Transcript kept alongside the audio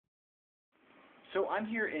So I'm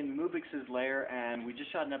here in Mubix's lair, and we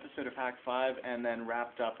just shot an episode of Hack 5 and then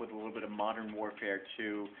wrapped up with a little bit of Modern Warfare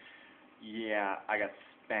 2. Yeah, I got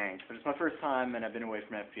spanked, but it's my first time, and I've been away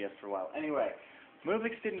from FPS for a while. Anyway,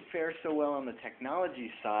 Mubix didn't fare so well on the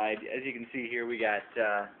technology side. As you can see here, we got,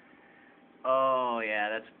 oh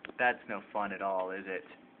yeah, that's no fun at all, is it?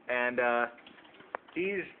 And,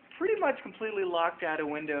 he's pretty much completely locked out of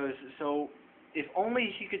Windows, so if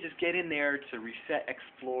only he could just get in there to reset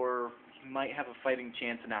Explorer, he might have a fighting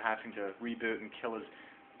chance of not having to reboot and kill his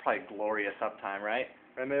probably glorious uptime, right?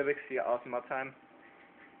 Right, Mubix? You got awesome uptime?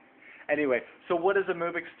 Anyway, so what does a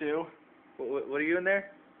Mubix do? What are you in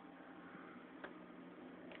there?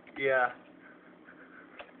 Yeah.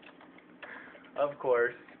 Of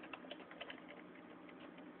course.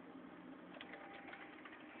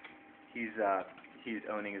 He's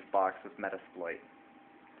owning his box with Metasploit.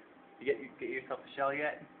 You get yourself a shell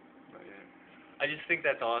yet? Not yet. I just think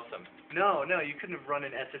that's awesome. No, you couldn't have run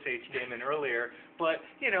an SSH daemon earlier, but,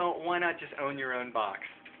 you know, why not just own your own box?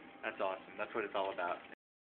 That's awesome. That's what it's all about.